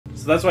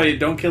So that's why you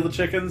don't kill the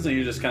chickens, and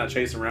you just kind of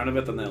chase them around a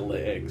bit, then they'll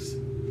lay eggs.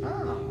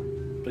 Oh.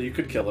 But you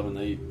could kill them, and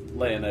they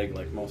lay an egg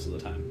like most of the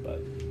time,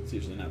 but it's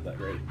usually not that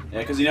great. Yeah,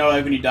 because you know,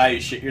 like when you die,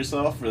 you shit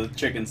yourself. For the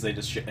chickens, they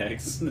just shit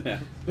eggs. Yeah.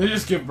 They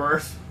just give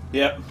birth.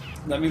 Yep.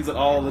 That means that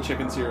all the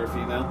chickens here are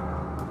female.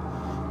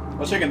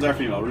 Well, chickens are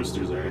female.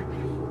 Roosters are.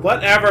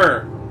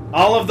 Whatever!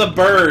 All of the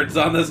birds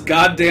on this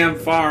goddamn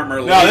farm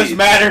are No, this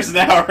matters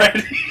now,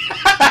 right?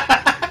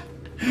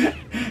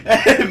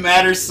 It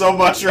matters so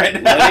much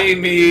right now. Lay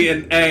me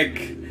an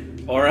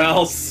egg, or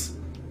else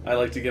I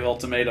like to give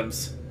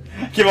ultimatums.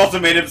 Give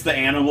ultimatums to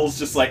animals,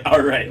 just like,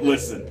 alright,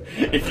 listen.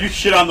 If you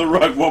shit on the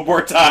rug one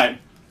more time,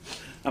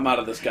 I'm out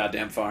of this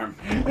goddamn farm.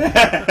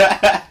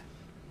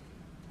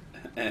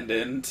 And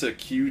into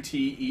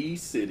QTE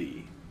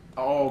City.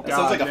 Oh, God. That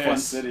sounds like a fun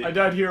city. I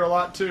died here a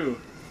lot, too.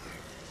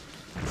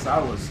 So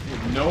I was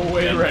in no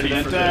way ready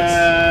for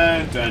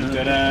this.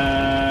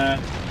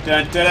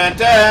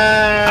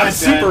 I'm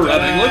super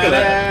running, look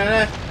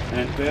at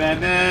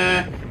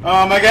that.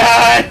 Oh my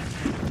god!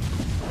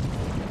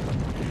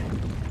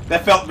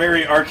 That felt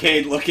very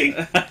arcade looking.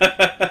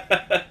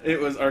 It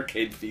was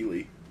arcade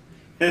feely.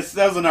 That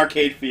was an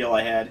arcade feel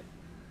I had.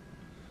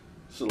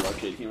 Just a little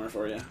arcade humor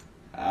for you.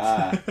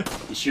 Ah,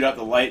 you shoot out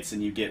the lights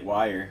and you get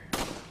wire.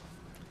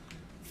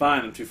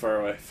 Fine, I'm too far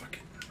away. Fuck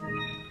it.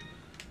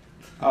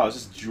 Oh, it's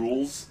just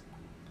jewels?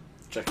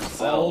 Checking the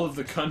cell. All of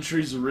the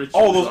country's riches.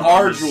 Oh, those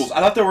are jewels. I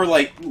thought they were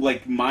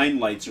like mine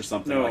lights or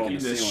something. No, like in In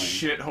the this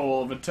ceiling.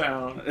 shithole of a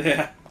town.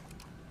 Yeah.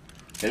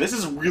 Yeah, this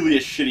is really a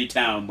shitty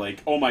town.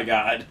 Like, oh my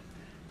god.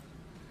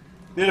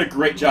 They did a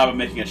great job of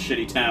making a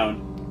shitty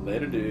town.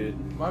 Later,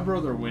 dude. My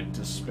brother went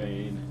to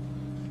Spain.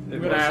 It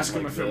I'm gonna wasn't ask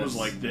him like if it was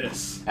this. like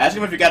this. Ask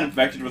him if he got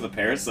infected with a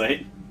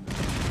parasite.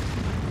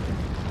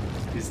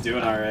 He's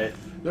doing alright.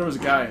 There was a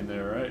guy in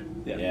there, right?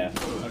 Yeah.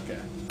 Okay.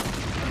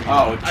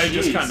 Oh, I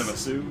just jeez. kind of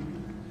assumed.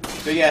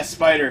 Big ass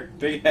spider.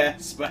 Big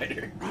ass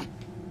spider.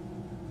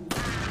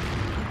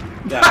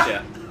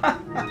 Gotcha.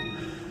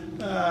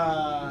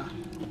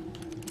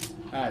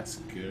 That's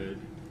good.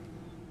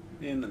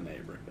 In the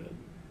neighborhood.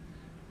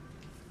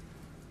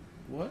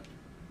 What?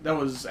 That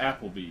was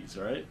Applebee's,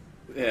 right?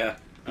 Yeah.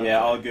 Yeah,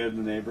 all good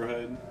in the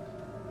neighborhood.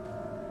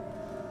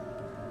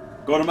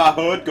 Go to my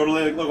hood, go to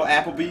little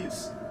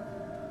Applebee's.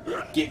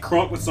 Get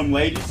crunk with some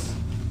ladies.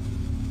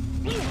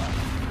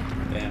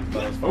 Damn,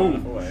 but I was far Oh,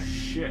 enough away.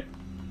 shit.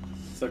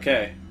 It's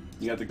okay.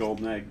 You got the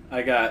golden egg.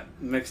 I got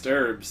mixed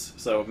herbs,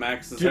 so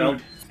maxes Dude,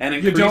 health and you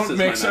increases don't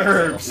mix my max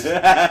herbs.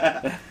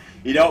 health.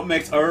 You don't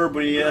mix herb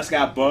when you just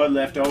got bud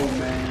left over,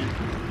 man.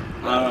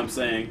 I know what I'm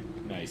saying.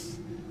 Nice.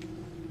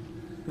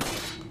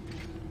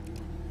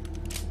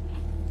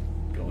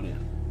 Going in.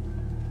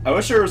 I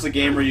wish there was a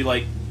game where you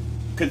like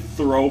could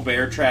throw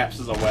bear traps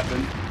as a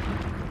weapon.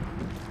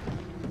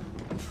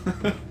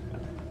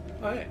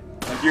 Oh, yeah.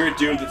 Like you're a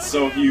dude that's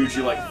so huge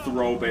you like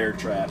throw bear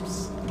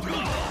traps.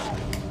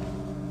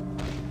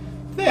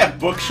 They have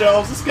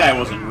bookshelves. This guy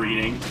wasn't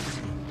reading.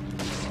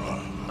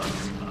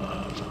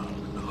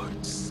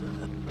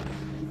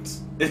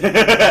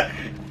 Did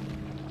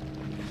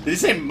he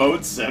say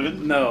Mode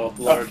 7? No,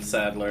 Lord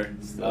Sadler.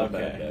 It's the Okay.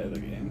 bad guy of the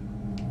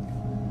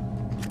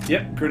game.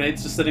 Yep,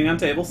 grenades just sitting on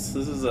tables.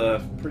 This is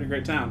a pretty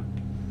great town.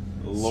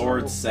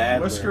 Lord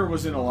Sadler. Wesker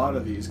was in a lot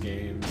of these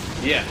games.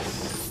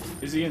 Yes.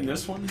 Is he in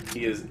this one?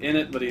 He is in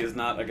it, but he is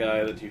not a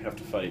guy that you have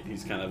to fight.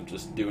 He's kind of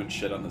just doing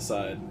shit on the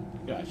side.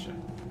 Gotcha.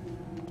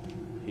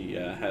 He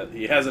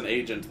has an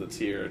agent that's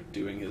here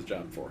doing his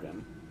job for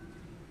him.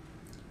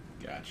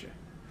 Gotcha.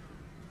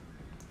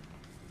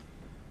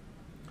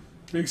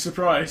 Big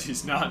surprise,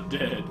 he's not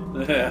dead.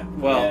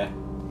 Well, Yeah.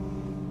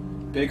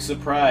 Big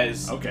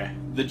surprise. Okay.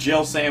 The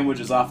Jill sandwich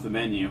is off the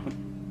menu.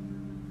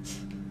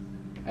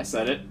 I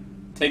said it.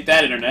 Take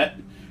that, internet.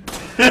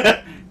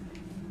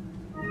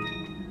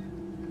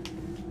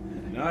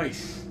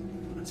 Nice.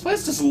 This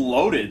place just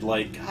loaded.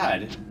 Like,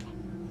 God.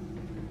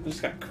 they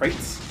just got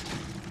crates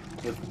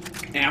with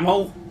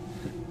ammo.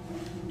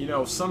 You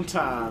know,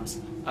 sometimes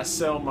I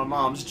sell my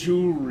mom's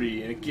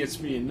jewelry and it gets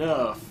me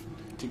enough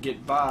to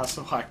get by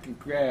so I can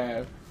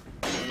grab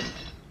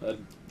A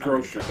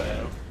grocery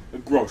bag. A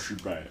grocery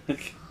bag.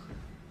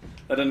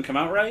 That didn't come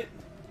out right?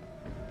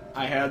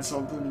 I had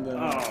something, then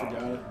I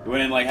forgot it. You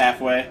went in like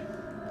halfway.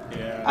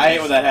 Yeah. I hate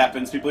when that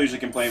happens. People usually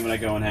complain when I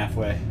go in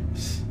halfway.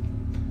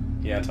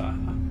 Yeah, Taha.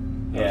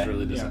 I Yeah. was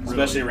really disappointed.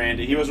 Especially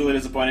Randy. He was really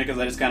disappointed because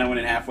I just kind of went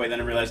in halfway, then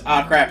I realized,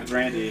 ah, crap, it's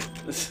Randy.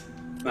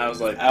 And I was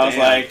like,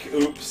 like,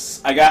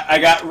 oops.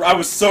 I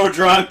was so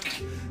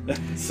drunk.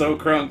 so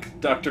crunk,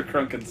 Dr.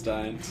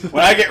 Krunkenstein.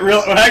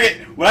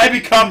 When I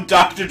become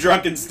Dr.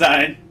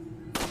 Drunkenstein,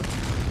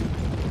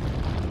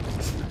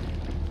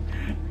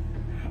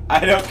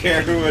 I don't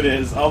care who it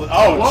is. Oh,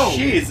 Whoa.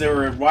 jeez, they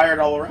were wired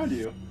all around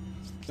you.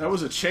 That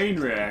was a chain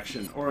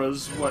reaction, or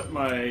as what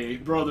my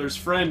brother's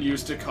friend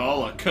used to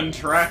call a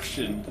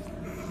contraction.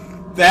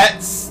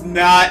 That's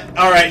not...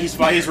 Alright, he's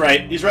fine. He's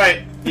right. He's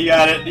right. He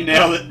got it. He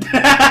nailed it.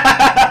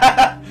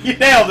 You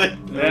nailed it.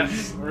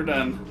 Yes, we're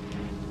done.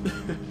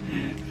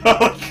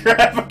 Holy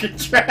crap, a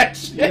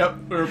contraction. Yep,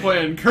 we were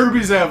playing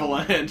Kirby's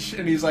Avalanche,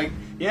 and he's like,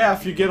 Yeah,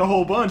 if you get a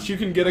whole bunch, you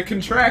can get a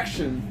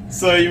contraction.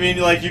 So you mean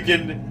like you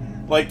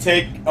can like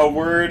take a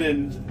word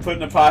and put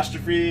an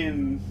apostrophe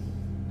and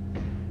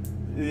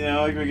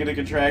like we get a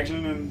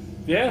contraction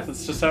and Yeah,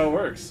 that's just how it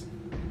works.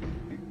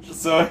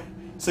 so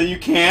you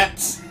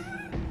can't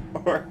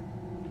or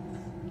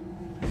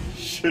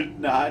should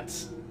not.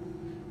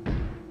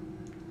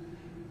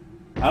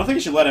 I don't think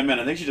you should let him in.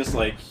 I think you should just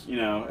like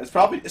it's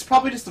probably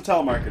just a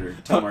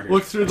telemarketer.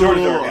 Look through the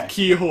little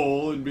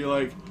keyhole and be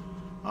like,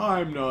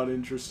 I'm not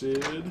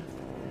interested.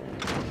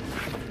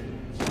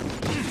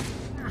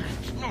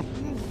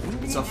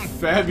 It's a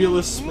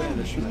fabulous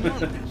Spanish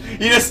man.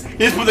 you just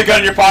put the gun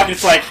in your pocket.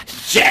 It's like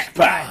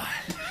jackpot.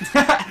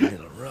 A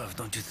little rough,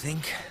 don't you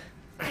think?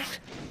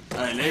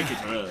 I like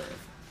it rough.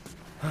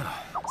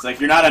 It's like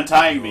you're not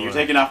untying me. You're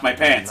taking off my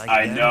pants. Like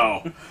I that?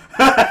 know.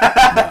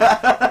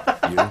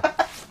 You?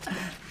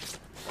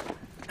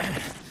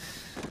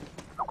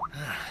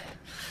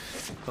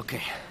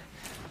 Okay,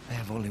 I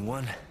have only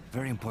one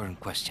very important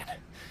question.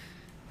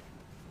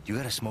 You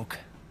got a smoke?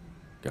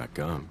 Got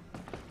gum.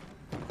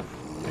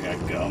 I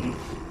got gum.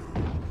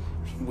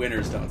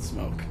 Winners don't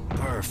smoke.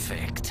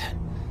 Perfect.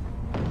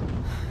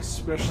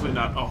 Especially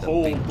not a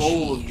whole big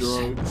bowl of cheese.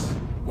 drugs.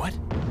 What?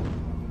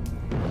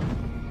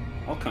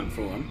 I'll kung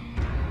fu him.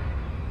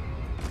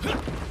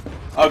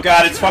 Oh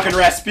god, it's fucking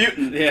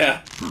Rasputin.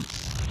 Yeah.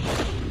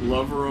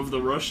 Lover of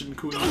the Russian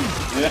queen.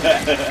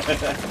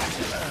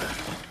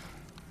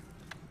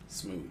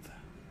 Smooth.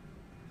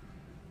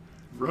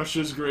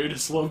 Russia's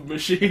greatest love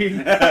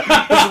machine.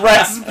 It's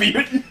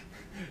Rasputin.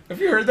 Have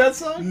you heard that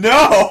song?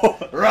 No.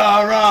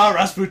 Rah rah,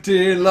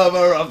 Rasputin,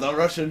 lover of the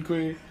Russian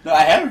queen. No,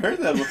 I haven't heard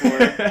that before.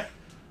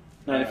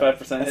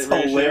 95% That's hit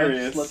ratio,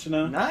 hilarious. just let you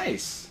know.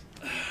 Nice.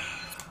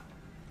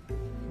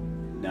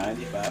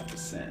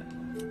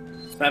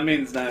 95%. That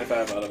means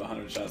 95 out of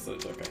 100 shots that it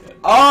took, I hit.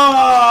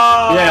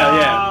 Oh!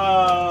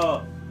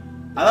 Yeah.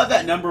 I thought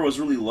that number was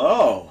really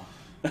low.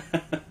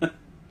 The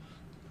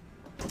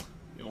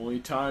only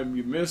time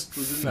you missed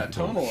was in that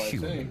tunnel, I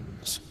think.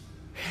 Humans.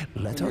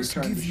 When Let you were us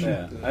trying to give shoot you.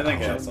 Yeah, I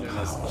think I have the- some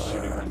missed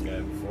shooting one guy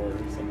before or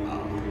something.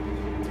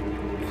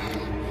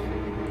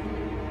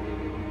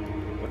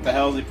 What the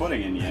hell is he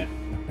putting in yet?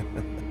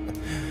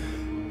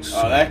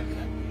 Oh,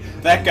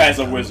 that guy's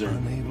a wizard.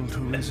 Unable to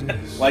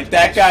resist. Like,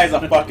 that guy's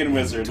a fucking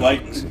wizard.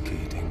 Like,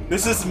 Intoxicating.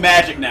 this is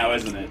magic now,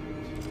 isn't it?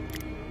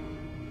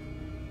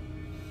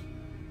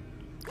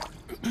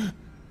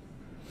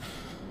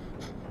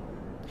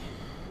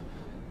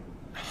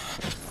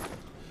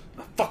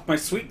 Fuck my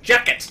sweet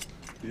jacket!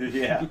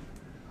 Yeah.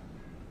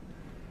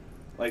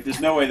 Like,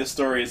 there's no way the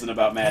story isn't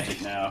about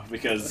magic now,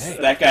 because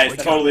that guy's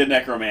totally a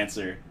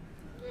necromancer.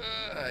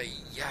 Ay,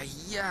 ay,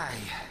 ay.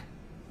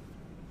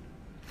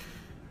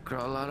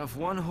 Crawl out of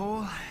one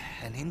hole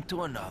and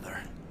into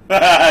another.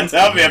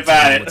 Tell me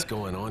about What's it.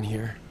 going on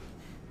here?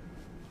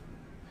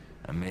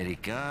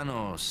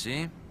 Americano,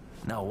 see?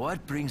 Now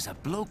what brings a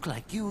bloke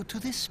like you to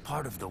this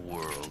part of the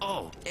world?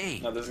 Oh, hey.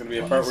 Now there's gonna be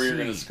a part where you're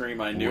gonna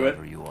scream, I knew it,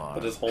 Whoever you are.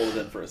 but just hold it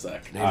in for a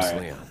sec. Name's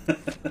Alright. Leon.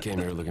 Came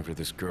here looking for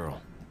this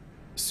girl.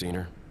 Seen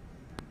her?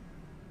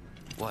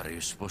 What, are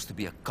you supposed to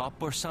be a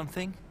cop or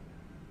something?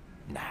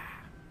 Nah,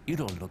 you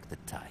don't look the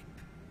type.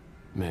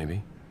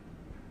 Maybe.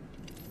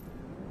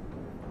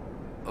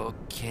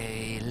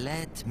 Okay,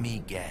 let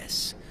me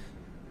guess.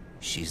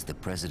 She's the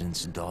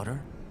president's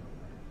daughter?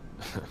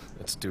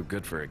 That's too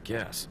good for a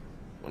guess.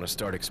 Want to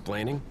start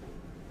explaining?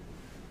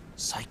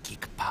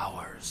 Psychic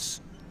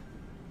powers.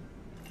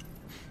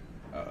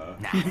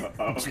 Okay.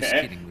 Just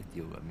kidding with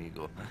you,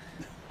 amigo.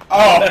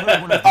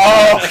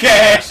 Oh,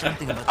 okay.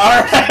 Something about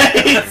Alright.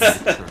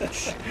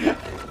 church.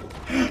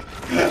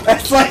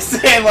 That's like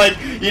saying, like,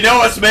 you know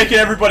what's making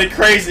everybody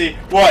crazy?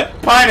 What?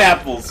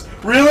 Pineapples.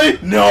 Really?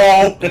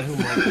 No. Me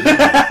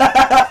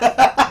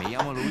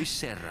llamo Luis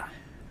Serra.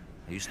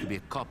 I used to be a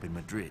cop in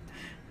Madrid.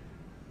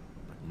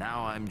 But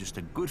now I'm just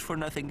a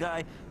good-for-nothing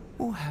guy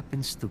who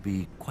happens to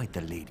be quite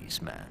a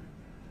ladies' man.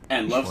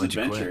 And loves Why'd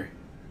you adventure.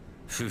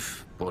 Phew,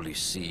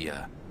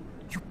 policia.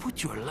 You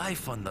put your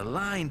life on the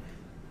line.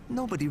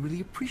 Nobody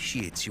really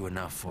appreciates you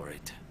enough for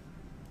it.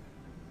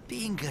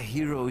 Being a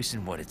hero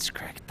isn't what it's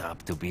cracked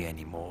up to be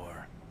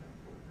anymore.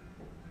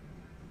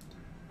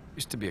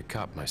 Used to be a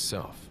cop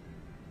myself.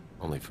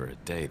 Only for a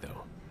day,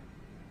 though.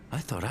 I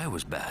thought I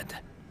was bad.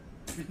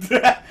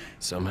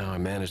 Somehow I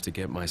managed to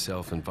get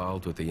myself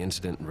involved with the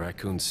incident in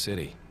Raccoon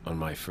City on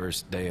my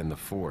first day in the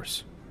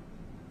force.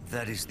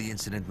 That is the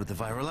incident with the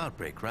viral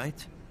outbreak,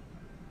 right?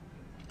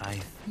 I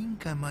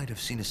think I might have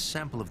seen a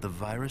sample of the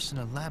virus in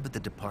a lab at the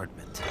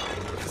department.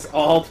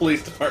 All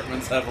police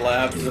departments have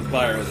labs with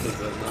viruses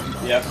in them.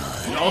 Yep.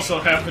 It also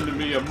happened to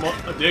be a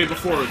day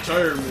before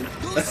retirement.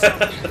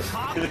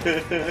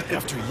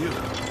 After you.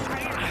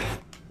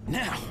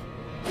 Now!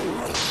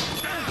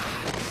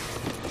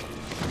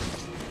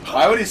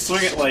 Why would he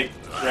swing it, like,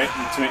 right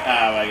in between?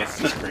 I guess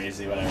it's just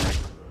crazy, whatever.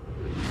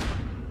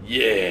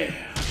 Yeah.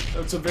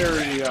 That's a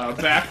very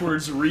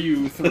backwards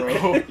Ryu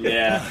throw.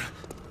 Yeah.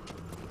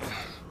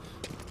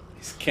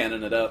 He's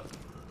cannon it up.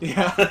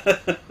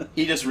 Yeah.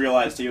 He just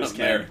realized he was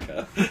Ken.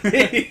 America.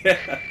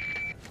 Yeah.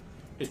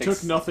 It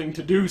took nothing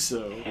to do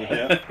so.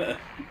 Yeah.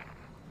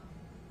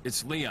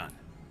 It's Leon.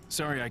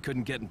 Sorry I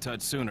couldn't get in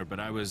touch sooner, but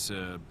I was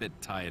a bit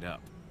tied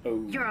up.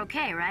 Oh. You're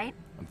okay, right?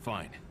 I'm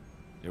fine.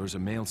 There was a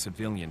male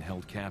civilian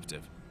held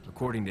captive.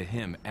 According to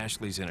him,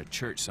 Ashley's in a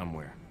church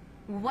somewhere.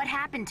 What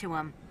happened to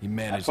him? He I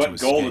managed to put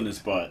escape. gold in his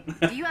butt.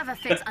 Do you have a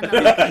fix on the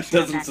location of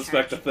Doesn't that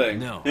suspect a church? thing.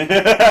 No.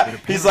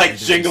 He's like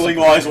jingling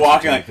while he's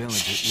walking, like.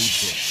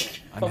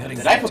 I'm heading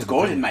Did I back put to the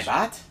gold in my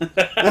village.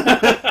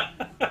 butt?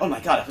 Oh my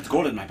god, I put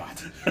gold in my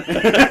butt.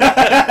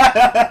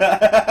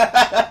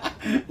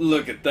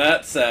 Look at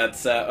that sad.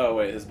 Oh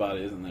wait, his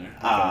body isn't there.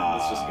 Okay,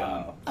 it's just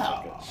gone.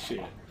 Oh,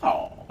 Shit.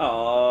 oh.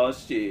 Oh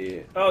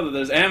shit. Oh,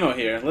 there's ammo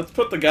here. Let's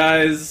put the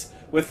guys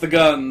with the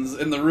guns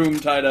in the room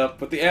tied up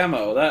with the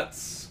ammo.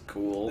 That's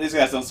cool. These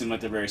guys don't seem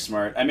like they're very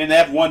smart. I mean, they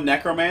have one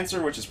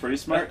necromancer, which is pretty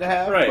smart to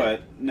have, Right.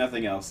 but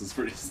nothing else is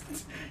pretty.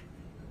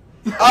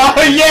 Oh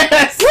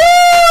yes!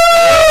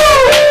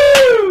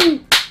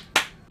 Woo!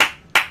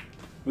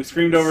 We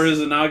screamed over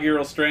his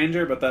inaugural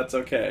stranger, but that's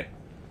okay.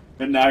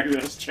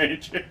 Inaugural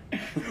stranger.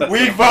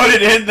 We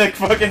voted in the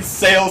fucking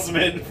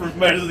salesman from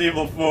Resident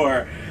Evil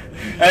 4.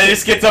 And he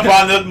just gets up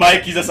on the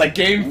mic, he's just like,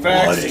 Game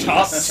Facts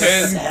top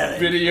 10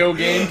 video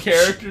game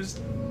characters.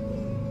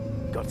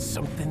 Got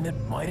something that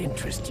might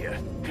interest you.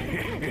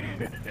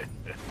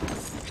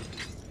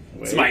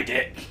 it's my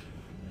dick.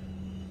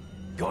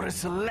 Got a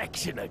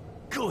selection of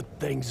good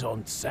things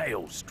on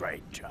sale,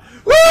 stranger.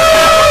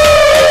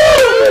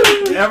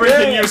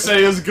 Everything you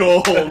say is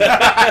gold.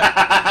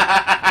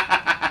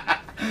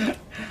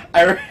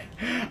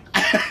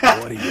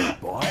 What are you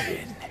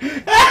buying?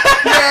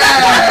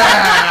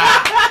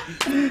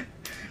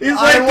 He's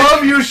I like,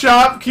 love you,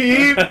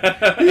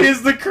 shopkeep.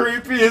 he's the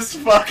creepiest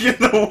fuck in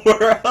the Is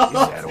world.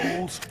 that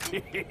all?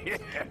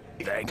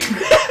 Thank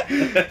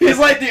you. He's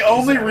like the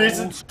only Is that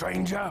reason. all,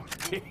 stranger?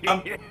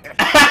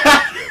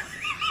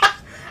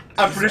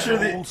 I'm pretty sure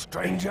All, the.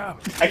 stranger?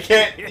 I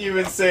can't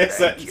even say a Thank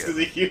sentence you. because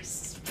he uses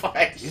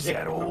spy Is shit.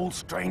 that all,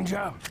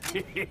 stranger?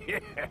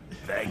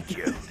 Thank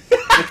you.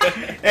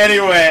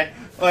 Anyway,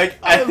 like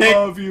I think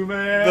love you,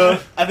 man.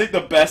 I think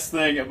the best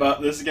thing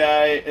about this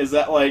guy is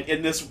that like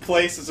in this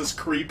place is this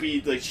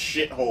creepy like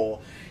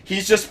shithole.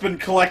 He's just been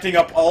collecting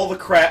up all the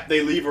crap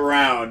they leave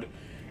around,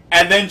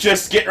 and then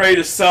just getting ready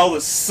to sell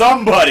to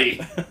somebody.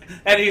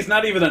 And he's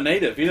not even a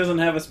native. He doesn't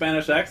have a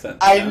Spanish accent.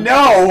 I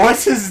know.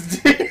 What's his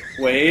deal?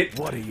 Wait.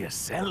 What are you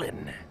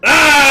selling?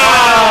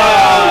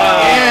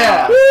 Ah!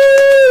 Yeah.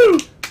 Woo!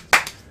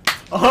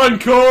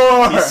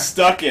 Encore. He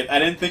stuck it. I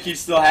didn't think he'd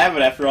still have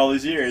it after all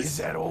these Is years.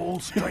 that all,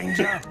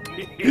 stranger?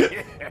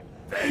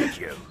 Thank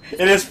you.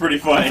 It is pretty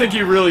funny. I think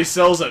he really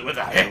sells it with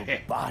I'll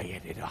a. buy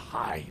it at a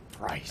high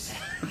price.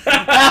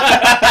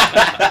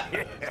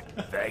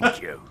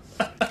 Thank you.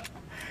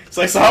 It's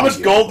like, so how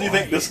much gold do you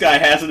think this guy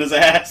has in his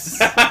ass?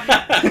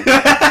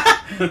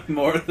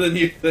 More than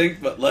you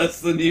think, but less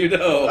than you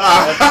know.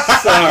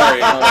 Sorry.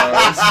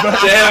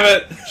 Damn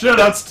it.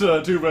 Shoutouts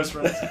to two best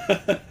friends.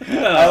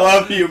 I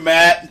love you,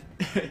 Matt.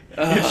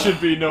 It should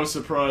be no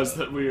surprise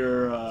that we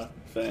are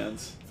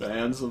Fans.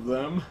 fans of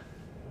them.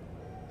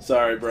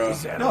 Sorry, bro.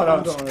 Is that No,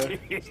 all? don't worry.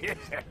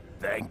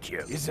 Thank you.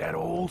 Is that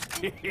all?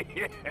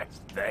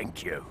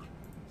 Thank you.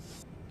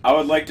 I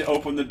would like to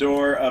open the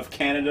door of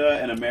Canada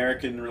and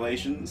American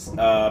relations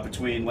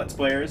between Let's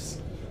Players.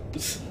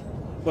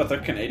 What, they're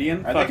Canadian?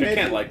 Are they Fuck, I Canadian?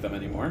 can't like them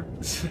anymore.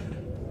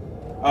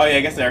 Oh yeah,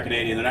 I guess they are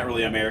Canadian. They're not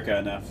really America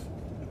enough.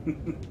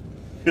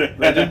 They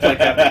do play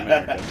Captain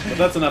America. But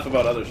that's enough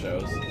about other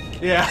shows.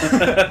 Yeah.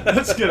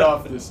 Let's get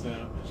off this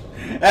now.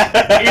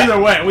 Either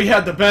way, we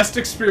had the best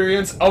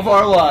experience of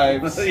our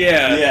lives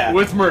Yeah. Yeah.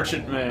 with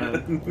Merchant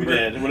Man. We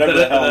did. Whatever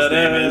the hell his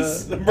name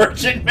is. The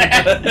Merchant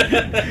Man.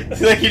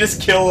 It's like you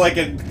just kill like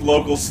a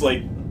local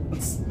like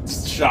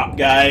shop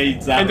guy.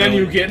 It's not And then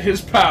really- you get his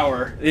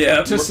power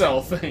Yeah. to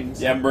sell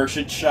things. Yeah,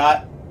 merchant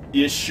shot.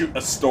 You just shoot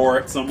a store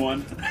at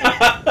someone.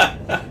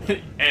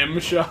 M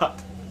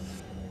shot.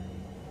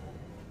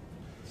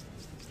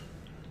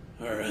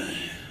 Alright.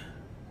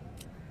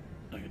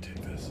 I can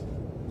take this.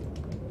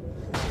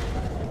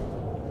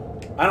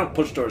 I don't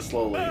push doors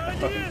slowly. I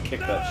fucking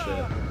kick that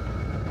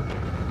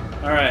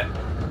shit. Alright.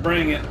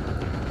 Bring it.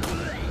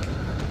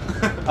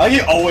 I like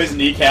you always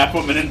kneecap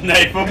him and then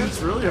knife him. It's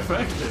really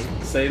effective.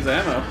 Saves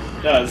ammo.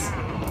 It does.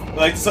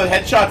 Like, so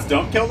headshots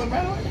don't kill them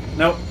right away?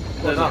 Nope.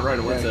 Well, not right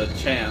away. It's a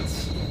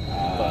chance.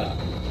 But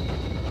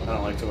I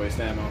don't like to waste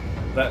ammo.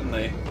 That and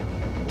they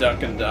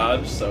duck and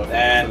dodge, so if you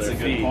That's go for a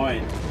their good feet,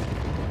 point.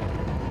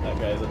 that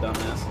guy's a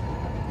dumbass.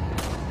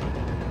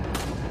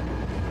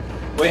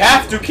 We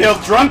have to kill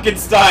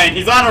Drunkenstein!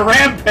 He's on a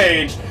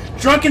rampage!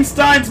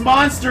 Drunkenstein's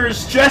monster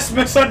is just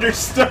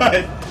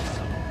misunderstood!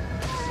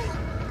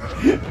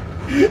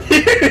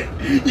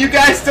 You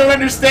guys don't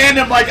understand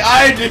him like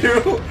I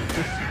do!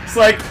 It's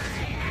like,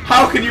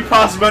 how can you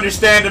possibly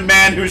understand a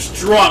man who's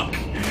drunk?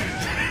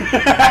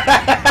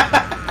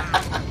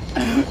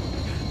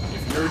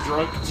 If you're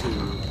drunk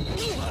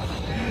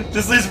too.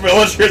 Just these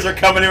villagers are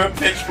coming in with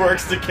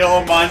pitchforks to kill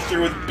a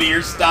monster with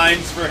beer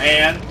steins for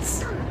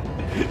hands.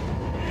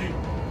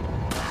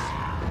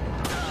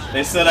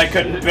 They said I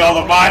couldn't build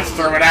a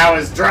monster when I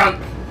was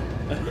drunk.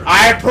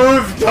 I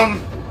proved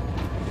them.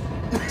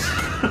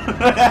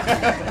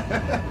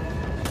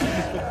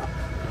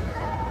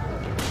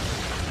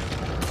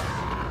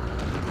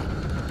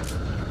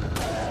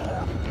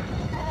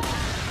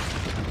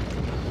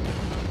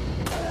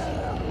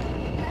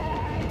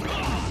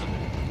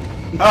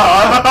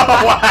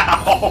 Oh,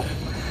 wow.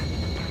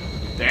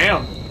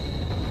 Damn.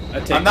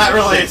 I'm not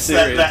really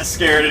that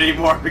scared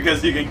anymore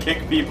because you can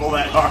kick people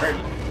that hard.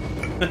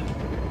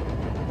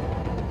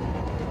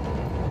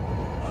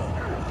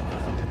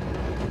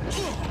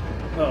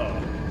 Oh.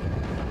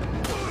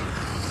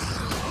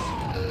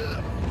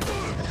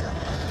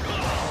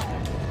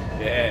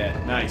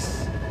 Yeah,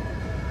 nice.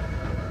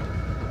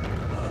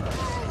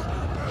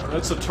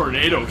 That's a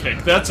tornado kick.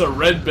 That's a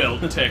red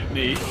belt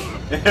technique.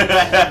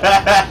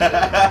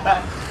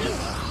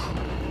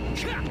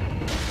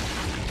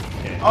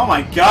 Oh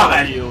my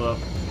god! Heal up.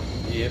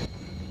 Yep.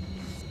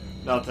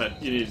 Not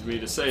that you needed me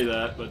to say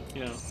that, but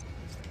you know.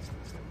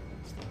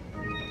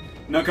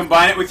 No,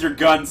 combine it with your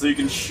gun so you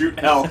can shoot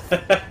health.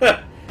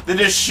 Then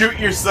just shoot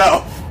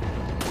yourself.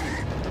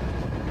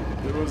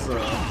 There was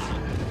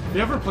you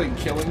ever played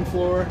Killing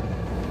Floor?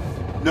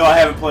 No, I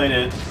haven't played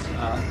it.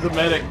 The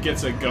medic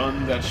gets a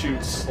gun that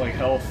shoots like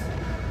health,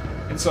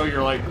 and so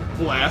you're like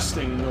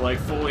blasting like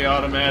fully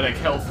automatic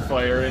health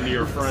fire into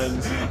your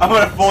friends. I'm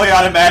gonna fully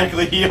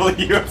automatically heal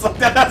you. It's like,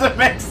 that doesn't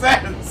make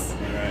sense.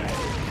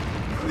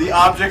 Alright. The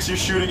objects you're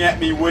shooting at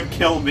me would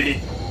kill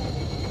me.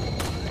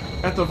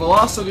 At the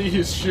velocity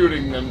he's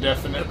shooting them,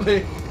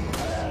 definitely.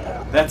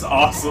 That's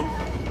awesome.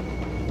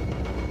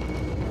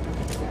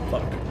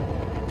 Fuck.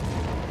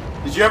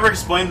 Did you ever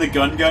explain the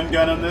gun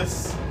on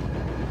this?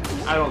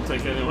 I don't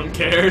think anyone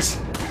cares.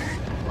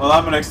 Well,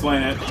 I'm gonna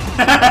explain it.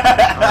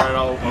 Alright,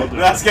 I'll do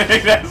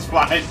That's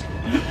fine.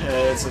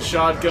 It's a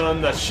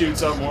shotgun that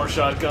shoots out more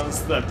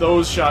shotguns, that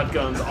those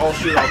shotguns all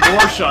shoot out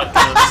more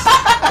shotguns,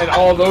 and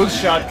all those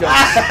shotguns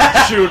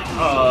shoot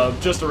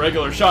just a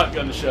regular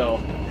shotgun shell.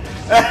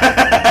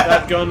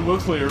 That gun will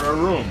clear a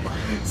room.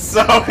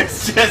 So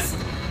it's just,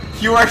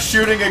 you are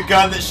shooting a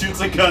gun that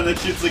shoots a gun that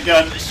shoots a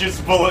gun that shoots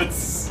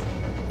bullets.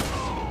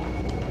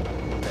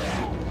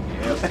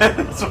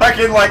 It's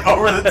fucking like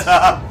over the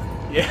top.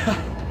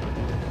 Yeah.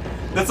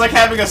 That's like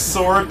having a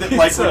sword that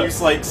like when you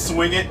like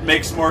swing it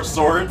makes more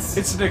swords.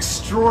 It's an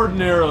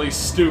extraordinarily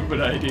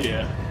stupid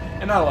idea,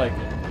 and I like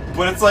it.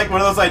 But it's like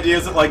one of those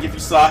ideas that like if you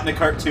saw it in a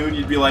cartoon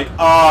you'd be like,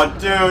 oh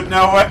dude,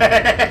 no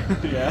way.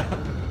 Yeah.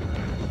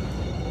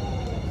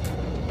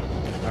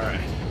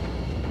 Alright.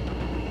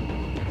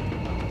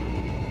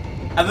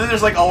 And then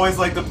there's like always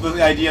like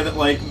the idea that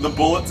like the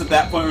bullets at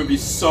that point would be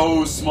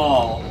so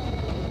small.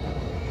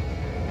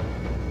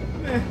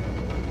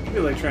 I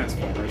feel like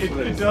Transformers.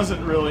 It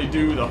doesn't really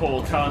do the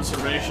whole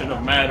conservation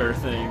of matter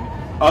thing.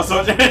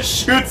 Also, it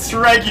shoots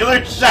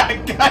regular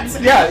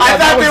shotguns. Yeah, I thought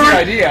that was they the were.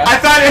 idea. I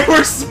thought it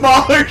were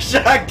smaller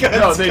shotguns.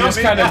 No, they just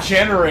coming kind of out.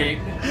 generate.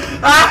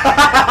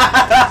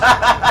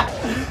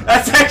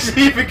 That's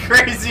actually even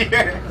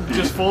crazier.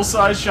 Just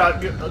full-size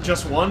shotgun.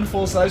 Just one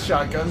full-size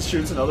shotgun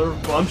shoots another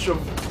bunch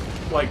of,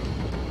 like,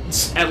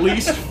 at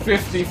least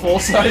 50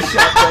 full-size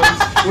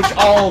shotguns, which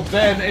all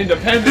then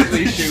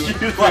independently shoot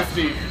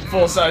 50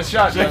 full-size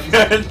shotguns.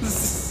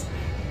 Shotguns.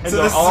 And So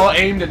they're this is- all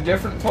aimed in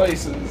different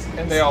places,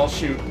 and they all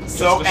shoot.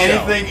 So just a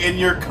shell. anything in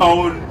your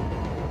cone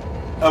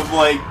of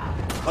like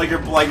your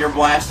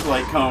blast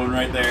like cone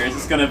right there is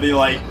just gonna be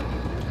like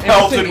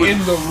pelted Anything with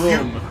in the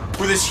room.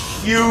 with this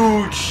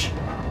huge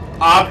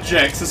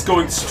objects that's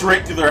going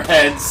straight through their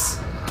heads.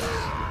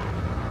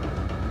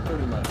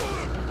 Pretty much.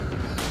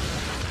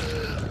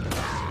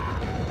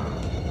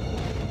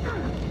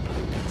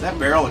 Is that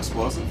barrel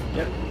explosive?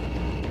 Yep.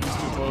 It's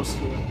too close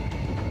to it.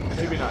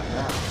 Maybe not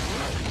now.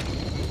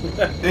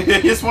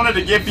 He just wanted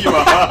to give you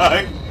a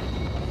hug.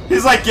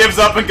 He's like gives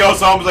up and goes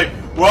home. He's like,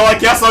 well, I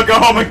guess I'll go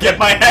home and get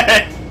my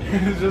head.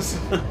 He just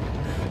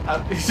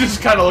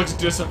kind of looks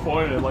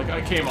disappointed. Like,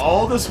 I came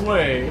all this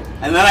way.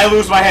 And then I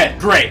lose my head.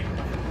 Great.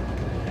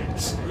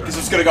 He's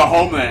just gonna go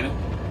home then.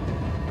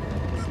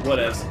 What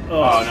else?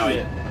 Oh, no,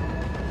 shit.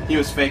 He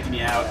was faking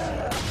you out.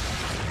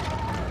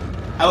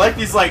 I like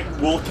these like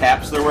wool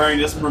caps they're wearing.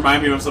 Just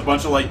remind me of a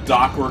bunch of like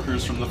dock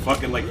workers from the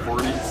fucking like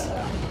 40s.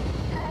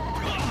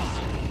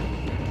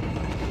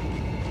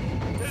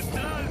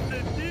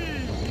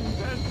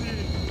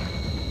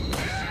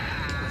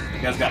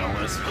 You guys got a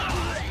lisp.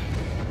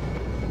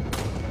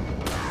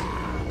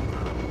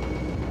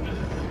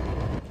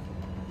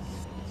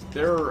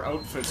 Their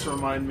outfits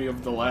remind me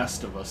of The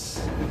Last of Us.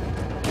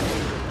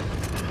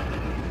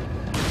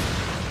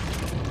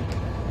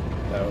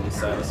 That was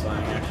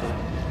satisfying,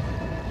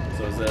 actually.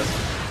 So is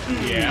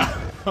this. Yeah.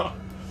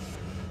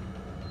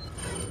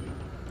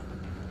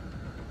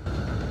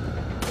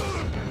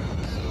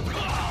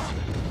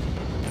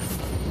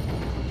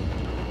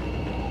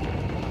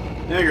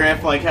 You know,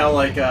 Grant, like how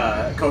like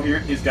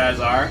coherent these guys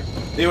are.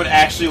 They would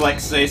actually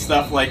like say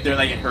stuff like they're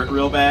like it hurt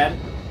real bad.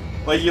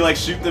 Like you like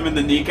shoot them in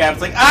the kneecap.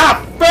 It's like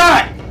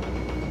fuck,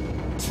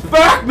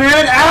 fuck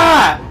man,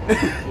 ah.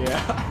 Yeah.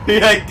 Yeah. He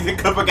like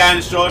clip a guy on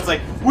his shoulder. It's like,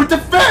 what the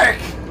fuck?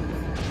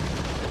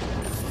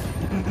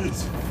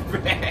 It's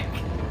frick.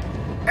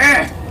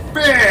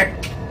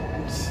 Frick.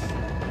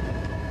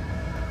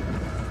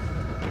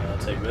 I'll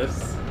take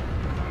this.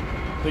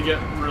 They get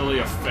really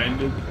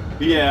offended.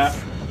 Yeah.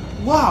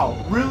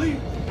 Wow, really?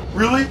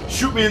 Really?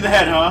 Shoot me in the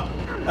head, huh?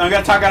 I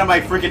gotta talk out of my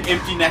freaking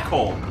empty neck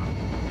hole.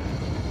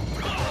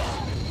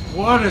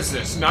 What is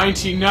this,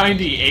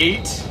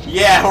 1998?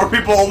 Yeah, where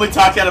people only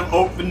talk out of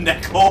open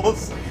neck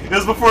holes. It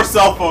was before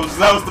cell phones, so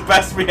that was the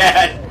best we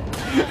had.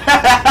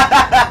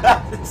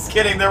 Just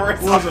kidding, there were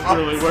cell Wasn't phones.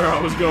 really where I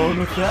was going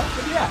with that,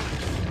 but yeah.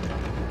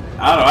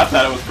 I don't know, I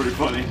thought it was pretty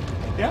funny.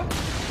 Yeah.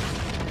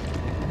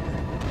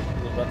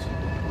 A bunch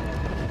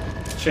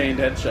of chained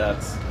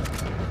headshots.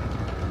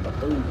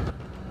 Ooh.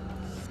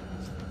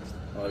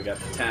 Oh, we got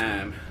the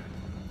time.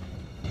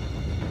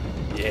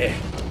 Yeah.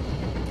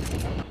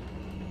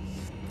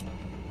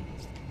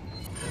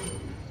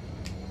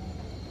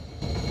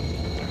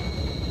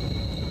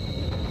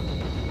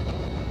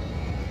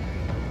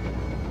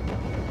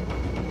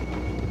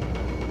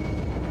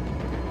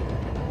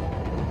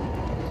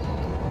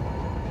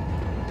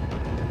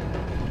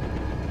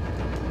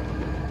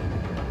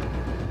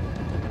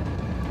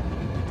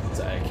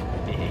 Zach.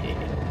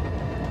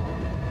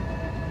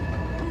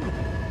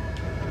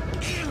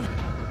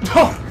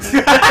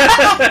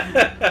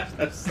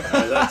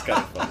 Sorry, that's kind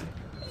of funny.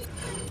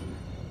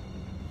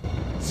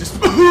 It's just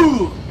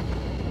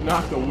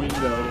knock the wind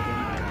out of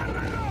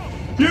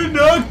him. You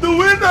knocked the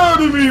wind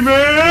out of me,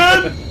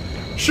 man!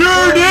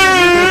 Sure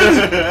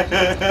did!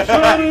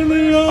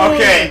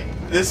 Okay,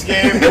 this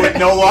game would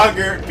no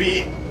longer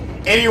be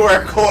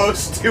anywhere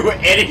close to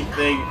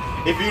anything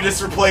if you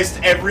just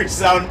replaced every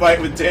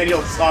soundbite with Daniel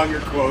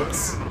Songer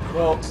quotes.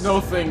 Well, no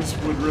things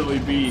would really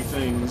be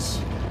things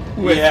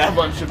with Yeah. a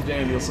bunch of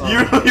Daniel songs. You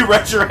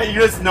you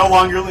just no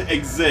longer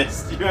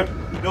exist. You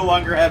no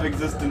longer have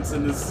existence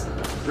in this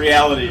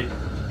reality.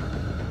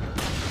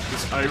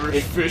 This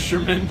Irish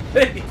fisherman.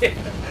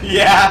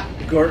 Yeah.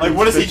 Gordon's Like,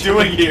 what is he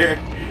fisherman. doing here?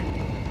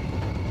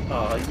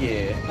 Oh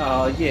yeah.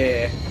 Oh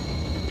yeah.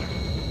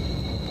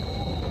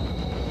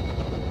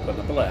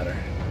 Putting up a ladder.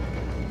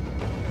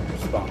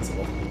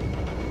 Responsible.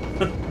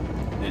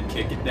 Then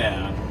kick it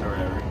down, or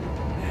whatever.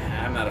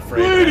 I'm not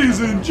afraid. Ladies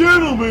and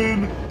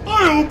gentlemen,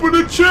 I open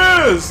a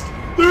chest!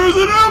 There's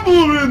an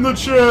emblem in the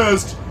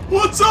chest!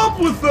 What's up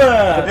with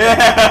that?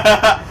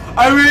 Yeah.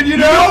 I mean, you You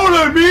know what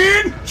I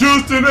mean?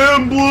 Just an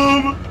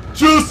emblem!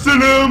 Just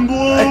an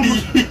emblem!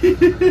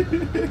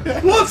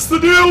 What's the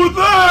deal with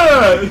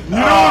that? You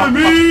know what I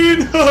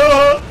mean?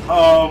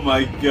 Oh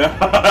my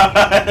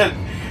god.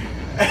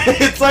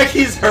 It's like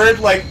he's heard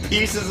like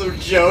pieces of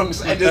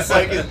jokes and just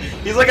like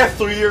he's like a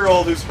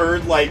 3-year-old who's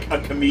heard like a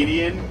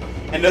comedian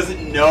and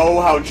doesn't know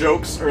how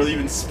jokes or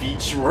even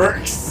speech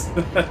works.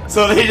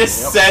 So they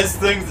just says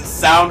things that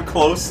sound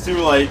close to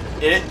like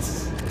it.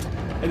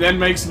 And then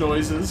makes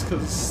noises,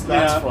 because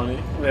that's Yeah. funny.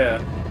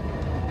 Yeah.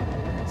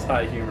 It's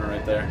high humor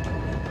right there.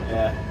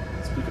 Yeah.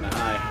 Speaking of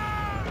high.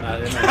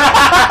 Not in there.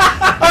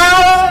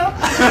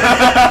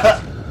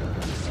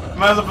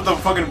 Might as well put the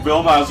fucking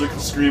Wilmhauser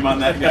scream on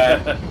that guy.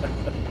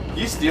 Can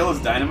you steal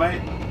his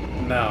dynamite?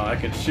 No, I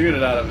could shoot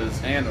it out of his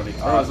hand when he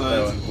throws so it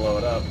though it's- and blow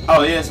it up.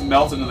 Oh, yeah, it's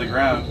melt into the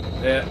ground.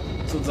 Yeah,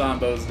 that's what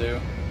zombos do.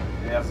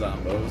 Yep.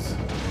 Zombos.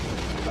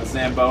 A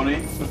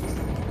Zamboni.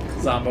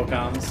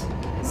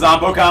 Zombocons.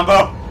 Zombo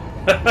combo.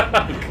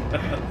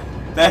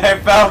 The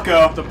head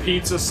Falco. The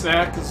pizza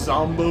snack,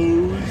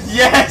 zombos.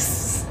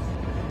 Yes!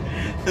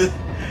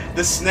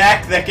 The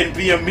snack that can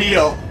be a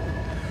meal.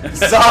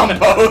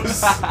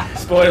 Zombos.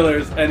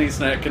 Spoilers, any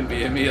snack can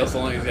be a meal so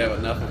long as you have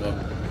enough of them.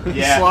 As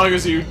Yeah. long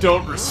as you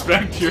don't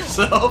respect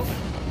yourself.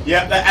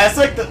 Yeah, that's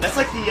like the that's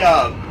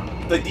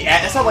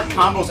how like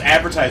combos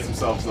advertise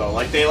themselves though.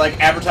 Like they like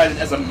advertise it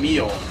as a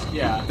meal.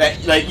 Yeah.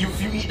 That like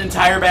if you eat an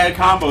entire bag of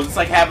combos, it's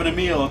like having a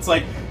meal. It's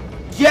like,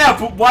 yeah,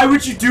 but why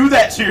would you do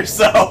that to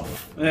yourself?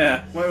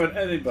 Yeah, why would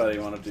anybody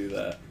want to do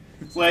that?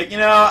 It's like, you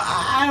know,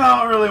 I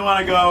don't really want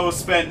to go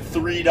spend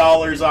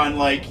 $3 on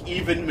like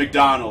even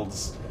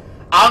McDonald's.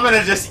 I'm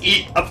gonna just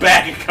eat a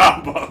bag of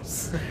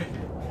combos.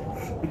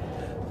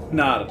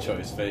 Not a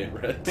choice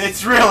favorite.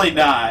 It's really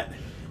not.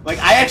 Like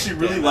I actually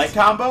really like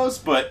combos,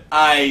 but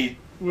I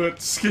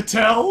What,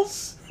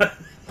 Skittles?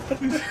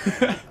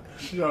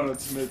 Shout out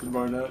to Nathan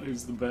Barnett,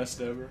 who's the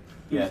best ever.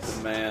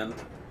 yes. Man.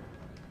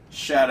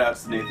 Shout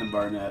outs to Nathan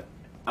Barnett.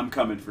 I'm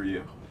coming for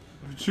you.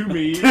 To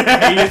me,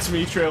 hey, it's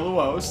me, Trey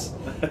Lewis.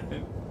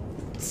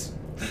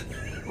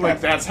 Like,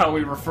 that's how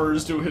he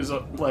refers to his,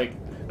 like,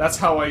 that's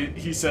how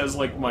he says,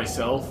 like,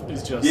 myself,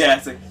 is just, Yeah,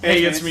 it's like,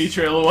 hey, it's me,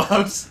 Trey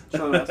Lewis.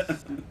 So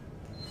that's-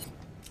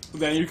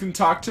 Then you can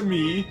talk to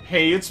me,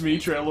 hey, it's me,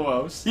 Trey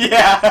Lewis.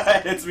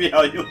 Yeah, it's me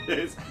how you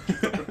lose.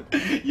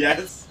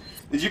 Yes.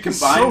 Did you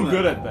combine? so the,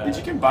 good at that. Did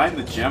you combine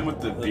the gem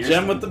with the The beer? gem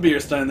stein? with the beer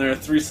stein, there are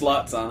 3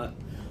 slots on it.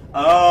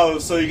 Oh,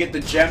 so you get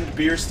the gemmed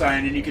beer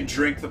stein and you can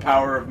drink the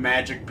power of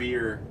magic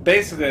beer.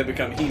 Basically, I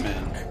become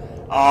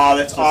He-Man. Oh,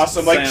 that's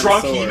awesome! Like Sam's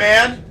drunk sword.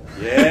 He-Man.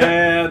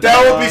 Yeah,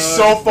 That would be dog.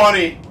 so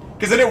funny.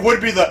 Because then it would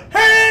be the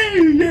hey,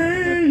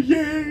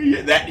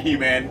 yeah, that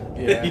He-Man.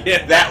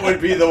 Yeah. That would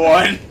be the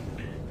one.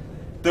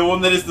 The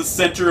one that is the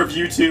center of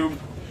YouTube.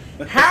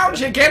 How'd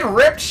you get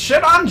ripped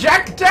shit on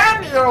Jack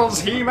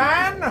Daniels,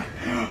 He-Man?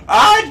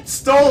 I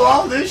stole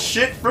all this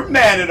shit from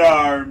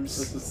Man-at-Arms.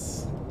 This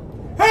is...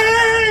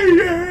 Hey,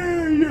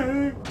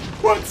 yeah,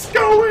 what's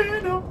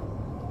going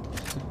on?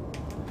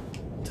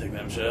 Take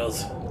them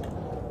shells.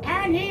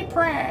 And he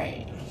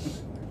prays.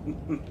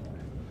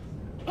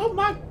 Oh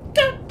my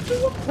god,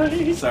 do a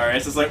praise. Sorry,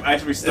 it's just like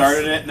after we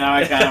started it, now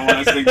I kind of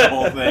want to sing the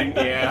whole thing.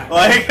 Yeah.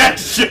 Like, I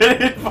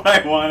shouldn't, but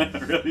I want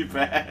it really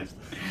bad.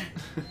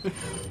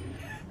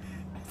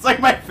 It's like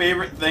my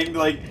favorite thing,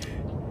 like...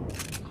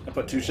 I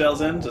put 2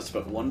 shells in, just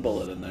put 1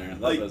 bullet in there.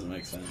 That Like- doesn't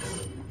make sense.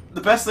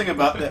 The best thing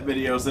about that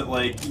video is that,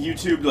 like,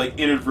 YouTube, like,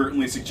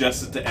 inadvertently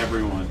suggests it to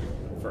everyone.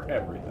 For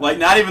everything. Like,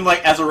 not even,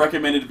 like, as a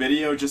recommended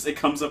video, just it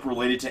comes up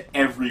related to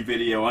every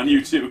video on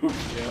YouTube.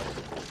 Yeah.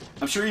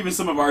 I'm sure even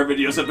some of our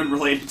videos have been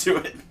related to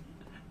it.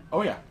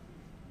 Oh, yeah.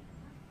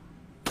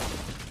 I'm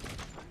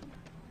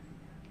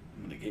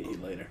gonna get you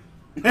later.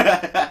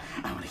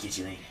 I'm gonna get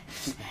you later.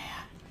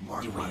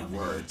 Mark my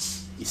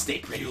words. You stay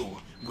pretty. You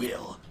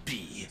will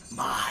be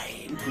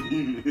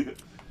mine.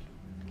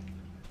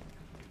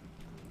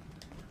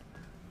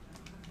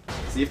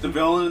 See, if the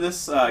villain in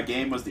this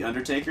game was the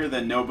Undertaker,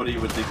 then nobody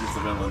would think he's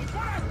the villain.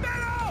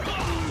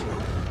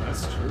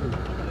 That's true.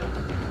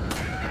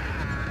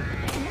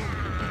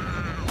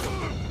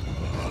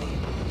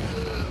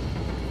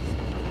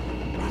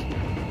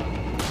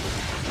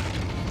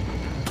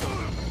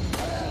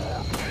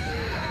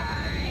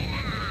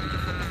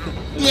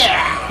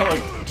 Yeah!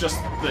 Like, just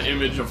the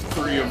image of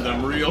 3 of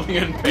them reeling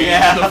in pain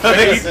Yeah. in the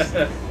face.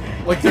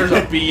 Like there's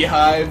a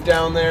beehive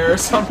down there or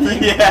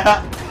something.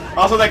 Yeah.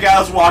 Also, that guy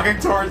was walking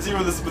towards you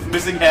with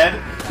missing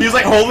head. He was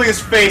like holding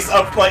his face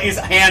up, like his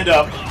hand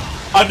up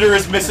under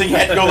his missing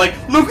head, and go like,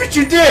 "Look what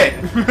you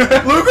did! Look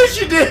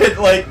what you did!"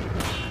 Like,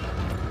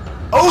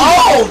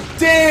 oh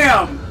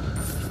damn!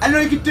 I didn't know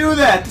you could do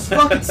that. This is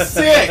fucking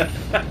sick.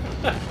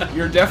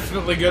 You're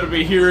definitely gonna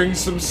be hearing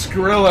some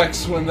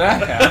Skrillex when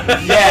that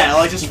happens. Yeah,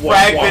 like just Wah,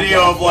 frag wah, video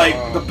wah, of like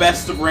wah. the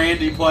best of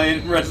Randy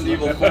playing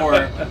Resident Evil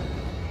 4.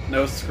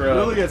 No scrub.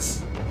 Really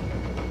gets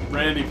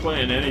Randy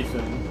playing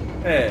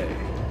anything. Hey.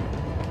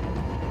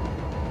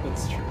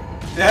 That's true.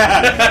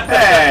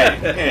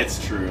 Hey,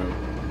 it's true.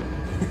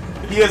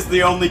 He is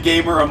the only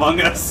gamer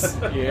among us.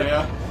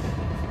 Yeah.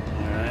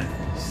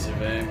 Alright.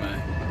 Surveying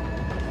my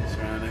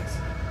surroundings.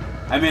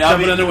 I mean, I'll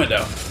Jumping be, in the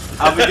window.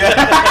 I'll be good.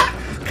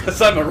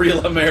 Because I'm a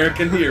real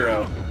American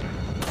hero.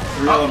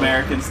 Real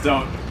Americans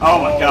don't.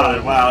 Oh my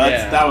god! Wow,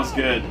 Yeah. that was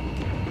good.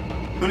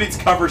 Who needs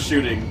cover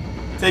shooting?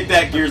 Take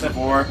that, Gears of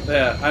War.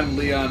 Yeah, I'm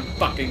Leon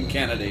fucking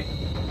Kennedy.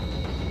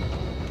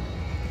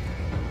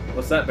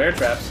 What's that? Bear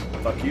traps.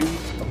 Fuck you.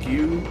 Fuck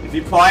you. If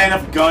you apply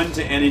enough gun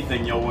to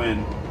anything, you'll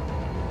win.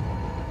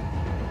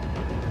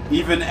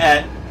 Even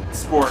at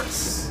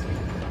sports,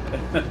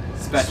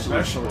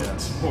 Especially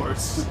at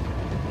sports.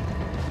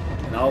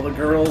 And all the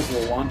girls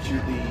will want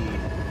your D.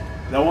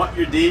 They'll want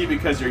your D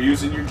because you're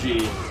using your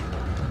G.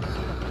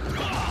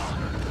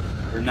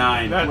 Or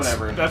 9,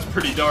 whatever. That's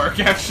pretty dark,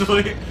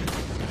 actually.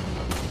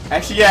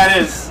 Actually, yeah,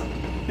 it is.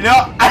 You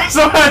know, I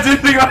somehow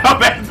didn't think about how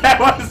bad that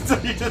was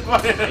until you just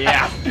pointed it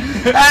Yeah. out.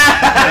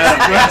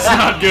 That's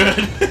not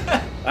good.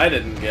 I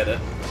didn't get it.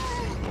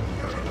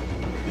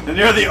 And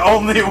you're the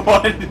only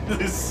one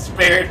who's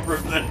spared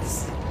from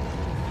this.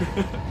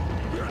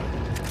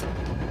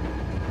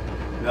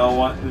 They'll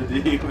want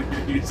the D when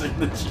you're using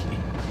the G.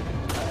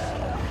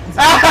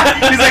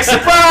 He's like,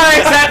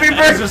 surprise! Happy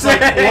birthday! It's just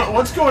like,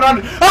 what's going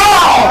on?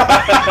 Oh!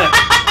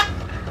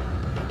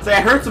 Say,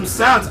 I heard some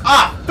sounds.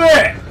 Ah,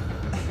 fuck!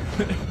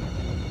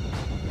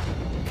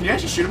 Can you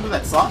actually shoot him with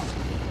that saw?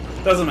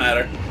 Doesn't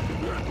matter.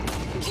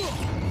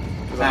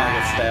 Because I'm gonna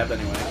get stabbed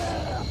anyway.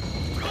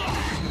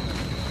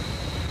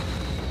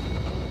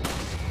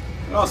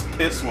 Oh, it's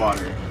piss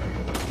water.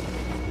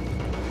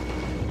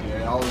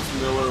 Yeah, all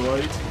this Miller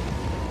Lite.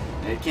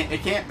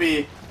 It can't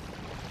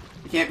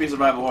be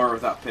survival horror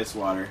without piss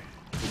water.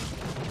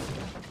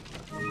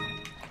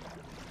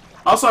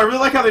 Also, I really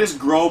like how they just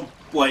grow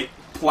like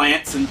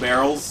plants in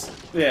barrels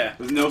Yeah.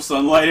 with no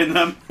sunlight in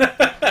them.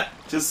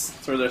 Just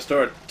That's where they're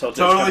stored. Till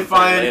totally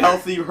fine,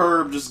 healthy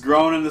herb just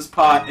growing in this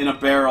pot in a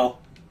barrel.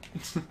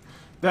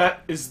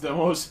 That is the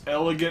most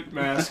elegant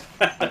mask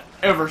I've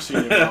ever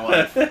seen in my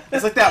life.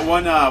 It's like that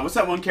one. What's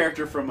that one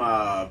character from?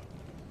 I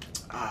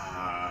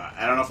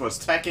don't know if it was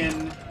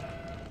Tekken.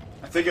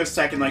 I think it was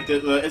Tekken. Like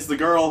it's the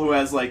girl who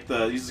has like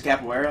uses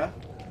capoeira.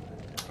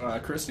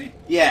 Christy?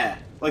 Yeah,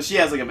 like she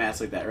has like a mask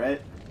like that, right?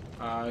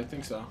 I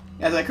think so.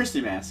 Yeah, it's like a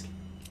Christy mask.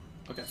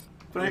 Okay.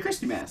 Put on a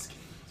Christy mask.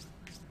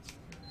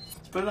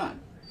 Let's put it on.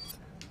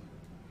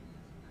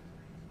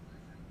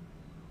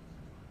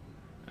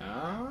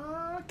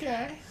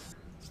 Okay.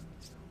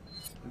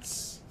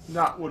 It's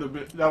not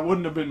that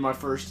wouldn't have been my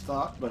first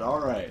thought, but all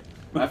right.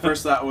 My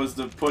first thought was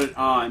to put it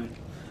on,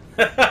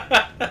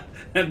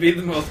 And be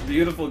the most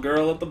beautiful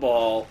girl at the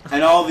ball.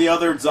 and all the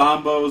other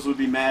zombos would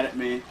be mad at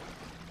me.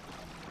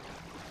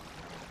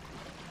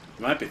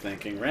 You might be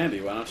thinking, Randy,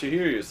 why don't you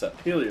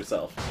heal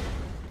yourself?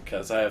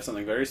 Because I have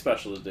something very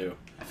special to do.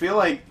 I feel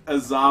like a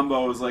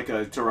zombo is like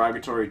a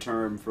derogatory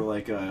term for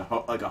like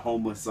a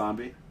homeless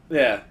zombie.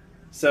 Yeah.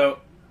 So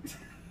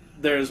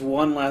there's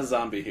one last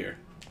zombie here.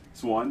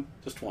 It's one.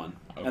 Just one.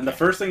 Okay. And the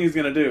first thing he's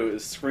gonna do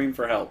is scream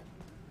for help.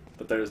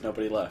 But there's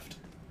nobody left.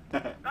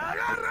 Hey,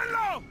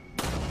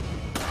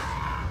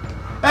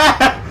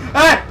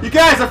 you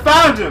guys, I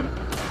found him!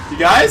 You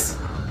guys?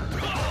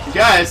 You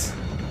guys?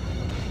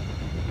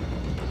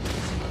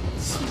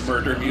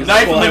 Murder music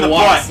Knife him while in I the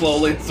walk butt.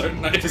 slowly and start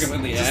knifing him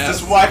in the ass.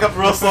 Just walk up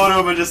real slow to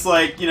him and just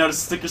like, you know,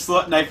 just stick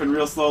your knife in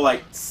real slow,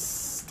 like.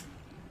 So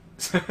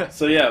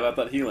yeah, about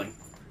that healing.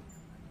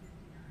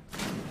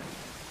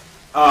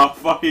 Oh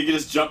fuck! You can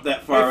just jump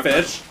that far.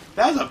 Hey, fish.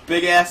 That was a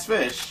big ass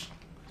fish.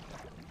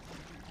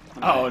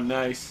 Oh,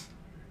 nice.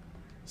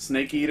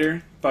 Snake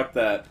eater? Fuck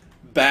that.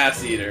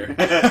 Bass eater.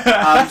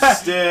 I'm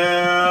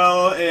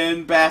still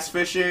in bass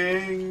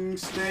fishing,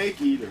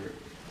 snake eater.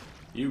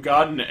 You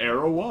got an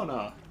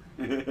arowana.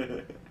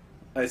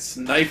 I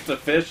sniped a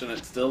fish and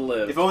it still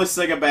lives. If only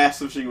Sega bass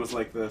fishing was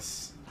like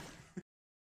this.